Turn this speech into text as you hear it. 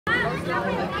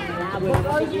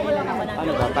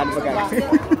Ano ba? Paano ba ka?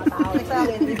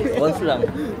 Bounce lang.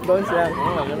 Bounce lang.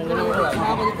 Oo, ganun lang.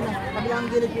 Kabilang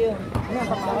gilid ko yun. Ayan,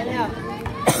 papawa niya.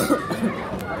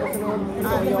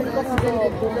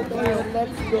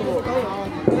 Let's go.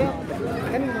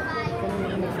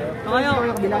 Ayaw.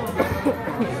 Dito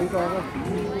ako.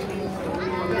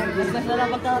 Mas na lang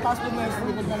pagkataas po mo,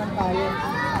 likod na lang tayo.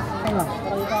 Ano?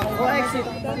 O exit.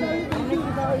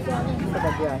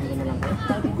 Pagkabiyahin ko na lang kayo.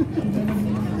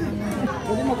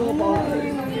 Pwede magawa pa ako.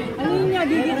 Ano yun nga?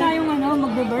 Didi tayong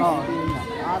mag-reverse? Oo.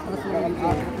 Atras mo lang.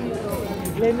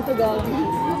 Blame ito gawin.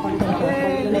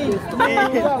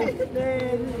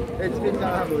 Explain ka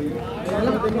nga, boy.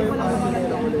 Alam mo yung mga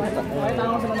manila ko. Ay,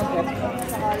 tao sa mga step.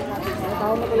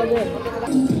 Tao na talaga yun.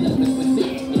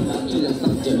 Ilang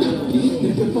sakjali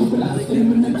popular ka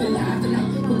naman ng dala-dala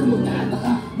huwag ka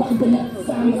magtataka bakit ba na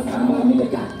sama-sama kami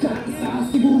nagkakaisa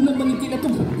siguro naman hindi na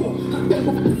tubog ko hanggang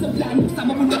mataas sa plano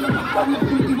sama mo na lang ako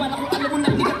magpulitiwala kung alam mo na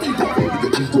negatibo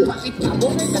kung bakit ka mo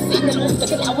kasi dalawang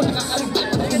tagalawan nakakarigay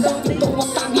ito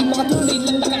ang tangi mga tunay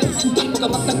lang nakaisindi mga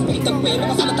matagpitag pero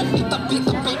masalatan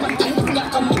pitag-pitag may pagkain nga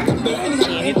kami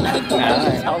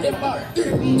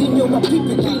hindi nyo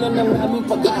mapipigilan ng aming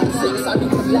pag-aasay sa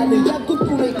aming paglalayag kung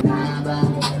tunay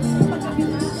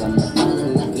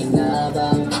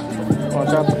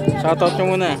Shoutout nyo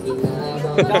muna.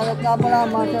 Shoutout nga pala,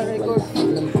 Master Records.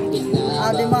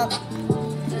 Ate Mac.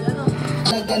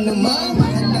 Talaga naman,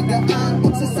 mahalaga ang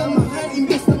pagsasamahan.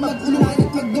 Imbes na mag-uluhan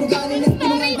at mag-durganin at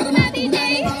tulungan para matugunan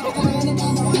ang kakakayan ng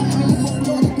kamawan. Aming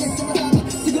bukton at nagsasama.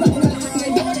 Sigurado na lahat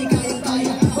ngayon ay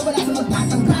kayang-kaya. Wala sa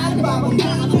magtatangkal, babang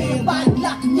nakakain.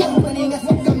 Padlock nyo, maningas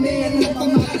mo kami. Ang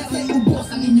napamahala sa'y ubos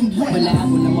ang inyong buwan. Wala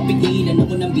mo na mapigilan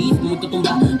ako ng beat mo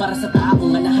tutumba para sa tao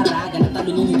nga naharagan at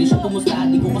talunong hindi siya pumusta.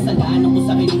 Di ko kasalanan kung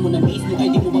sa sarili mo na mismo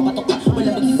ay di mo mapatok ka. Wala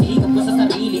magsisikap ko sa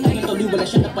sarili ay tuloy wala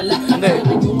siya na pala. Hindi,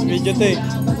 video to eh.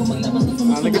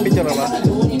 Nag-picture ka ba?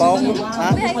 Pawang mo,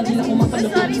 ha?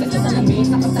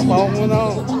 Pawang mo na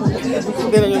ako.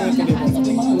 Hindi lang yung ito dito.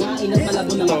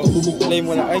 Ito, play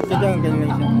mo lang. Ay, kaya ganyan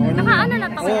siya. Naka-ano na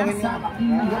to kaya?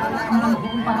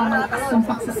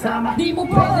 Di mo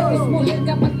pwede ismulin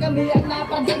kapag kami ang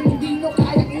napadin. Hindi nyo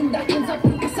kayang indahin sa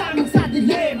pagkasamang sa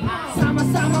dilim.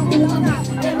 Sama-samang umangat,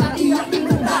 ay maiyak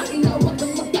inanda. Inawag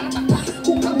ng magtataka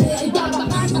kung kami ay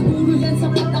babaka. Patuloy yan sa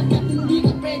patagat, hindi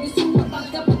ka pwede sumapag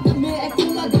kapag kami ay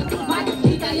kumagat. Bakit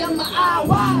di kayang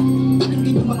maawa? Hindi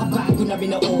nyo mga bago na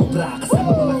binaobra.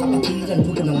 Kasama mga kapatiran,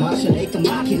 buka ng martial ay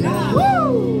kamakina.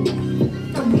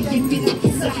 Kami ay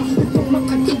pinag-isa, upang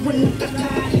makatuwan ng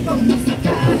kakaibang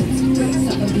masagat.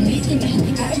 Sa pagdinitin na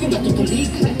hindi kayo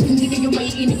matutulig. Hindi kayo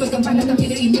maiinip pagkabanat ang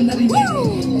pinainyong narinig.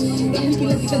 Dahil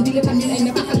pinag-isang dilat namin ay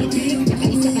nakakalupit.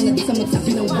 Nakaisa ka na di sa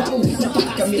magsabi ng wow.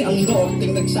 Kami ang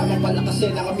norteng nagsama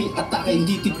palakasin ang aming atake.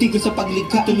 Hindi titigil sa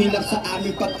paglikha, tumilang sa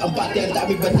aming pag-ambati. Ang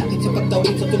daming banakit sa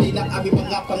pagtawid sa tuloy ng aming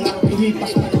mga pangarap.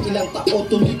 Lumipas pa ng ilang tao,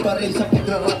 tuloy pa rin sa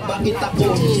pagrarap. Bakit ako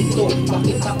dito?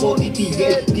 Bakit ako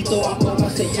titigil? Dito ako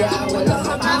masaya, walang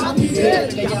makakapigil.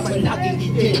 Kaya man laging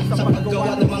higil sa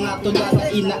paggawa ng mga tula na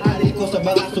inaari ko sa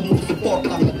mga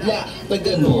sumusuporta madla.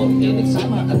 Taga-norte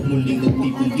nagsama at muling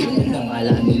nagpipigil. Nang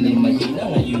ala nila'y mahina,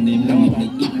 ngayon ay langit na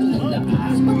ipon ng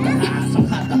lakas. Pagtaas ang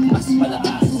hatak mas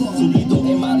malakas. Sulidong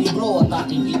ay maribro at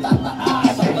aking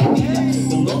itataas. Ang bandila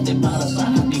ng norte para sa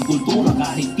ating kultura.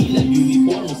 Kahit tila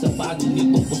uniform sa bagong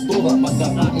nitong postura.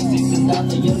 Pagkakain sa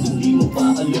sandata yan, hindi mo pa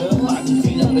alam. Bagong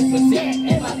silang represent,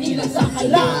 ilan sa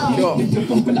kalam. Medyo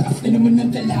pang palakas na naman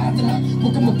ng dala-dala.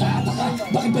 Huwag kang magtataka,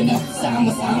 bakit ba na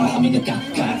sama-sama kami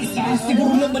nagkakaisa?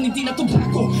 Siguro naman hindi na ito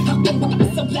bago. Hanggang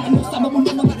mataas sa plano, sama mo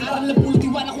na mga aral na puro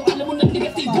tiwala kung alam mo ng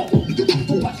negatibo.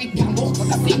 Bakit ka mo?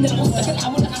 Kasi nalaos na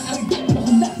kalaman nakakarinig.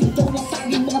 Panahon natin ito, ang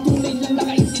tanging mga tunay lang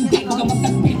nakaintindi. Mga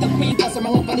matagpitag-pita sa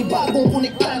mga panibagong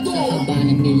konektado. Sa haba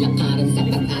ng nilakaran sa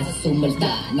pag-asa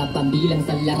sumalta. Napambilang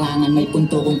sa larangan, may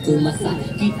punto kong kumasa.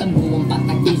 Kita mo ang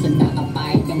patagisan,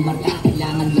 nakapahit ang marka.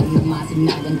 Kailangan lang na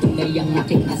masinagan, tunay ang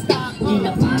aking asta. Di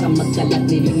na para magkalat,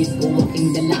 nilingis ko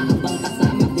aking dala. Habang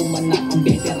kasama ko manak ang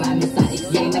veterano sa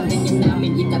ikyay. Na ganyan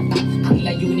namin itatak ang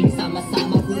layuning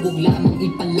sama-sama. Hubog lamang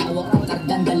ipalawak ang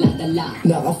kardan dala-dala.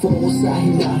 Nakafocus sa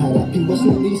hinaharap, iwas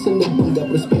na lisan nagbanggap.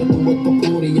 Respeto at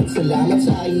papuri at salamat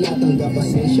sa aking natanggap.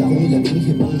 Pasensya kung laging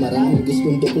hibang marami.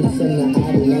 Gustong duklasan na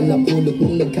araw na napulot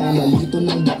nung nagkamalito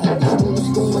ng daan.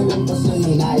 Gusto kong malampasan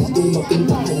ng nais kong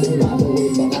mapintahan ng babaway.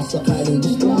 Baka sakaling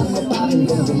gusto kong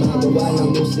mapakinggan gumagawa gawa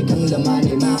ng musikang laman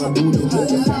ay makabulong mo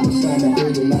kasama-sama ko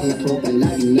yung mga tropa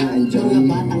laging naandyan. Mga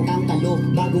batang kangkalo,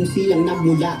 bagong silang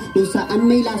nagmula kung saan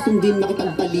may lasong din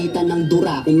makipagpalitan ng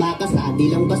dura. Kung makasadi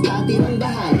lang basta tirang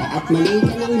bahala at mali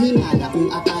ka ng hinala kung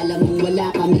akala mong wala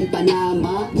kaming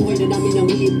panama. Buhay na namin ng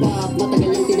hip-hop, matagal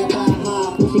lang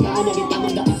tinatahak. Musikaan na kita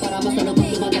magdaka para masalap ang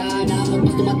lumagana.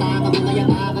 Mas tumataka, mga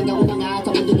yapakan ako mga sa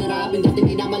mundo na rapin. Dati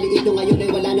pinamaliit yung ngayon ay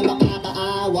wala na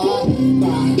makakaawa.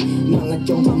 Mga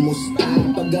chong kamusta?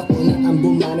 Pag ako na ang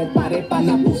bumanat pare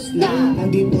panapos na.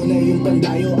 Andito na yung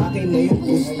pandayo, akin na yung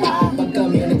pusta. Pag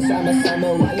kami nagsama-sama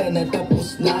wala na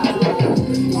tapos na.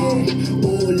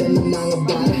 Uulan ng mga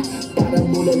bara, parang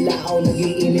bulalakaw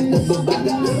nag-iinit na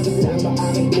babaga. Kasama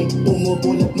aking click,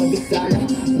 pumupulot magkasama.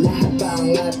 Lahat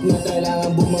pangat,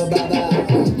 matalangang bumababa.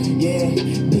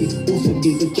 Di usog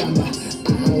dito tsamba.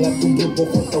 Angat kong grupo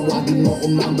ko, tawagin mo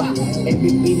umamba.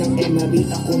 MVP ng MRE,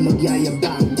 ako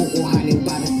magyayabang. Kukuhanin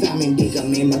para sa amin, di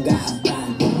kami mag-aabang.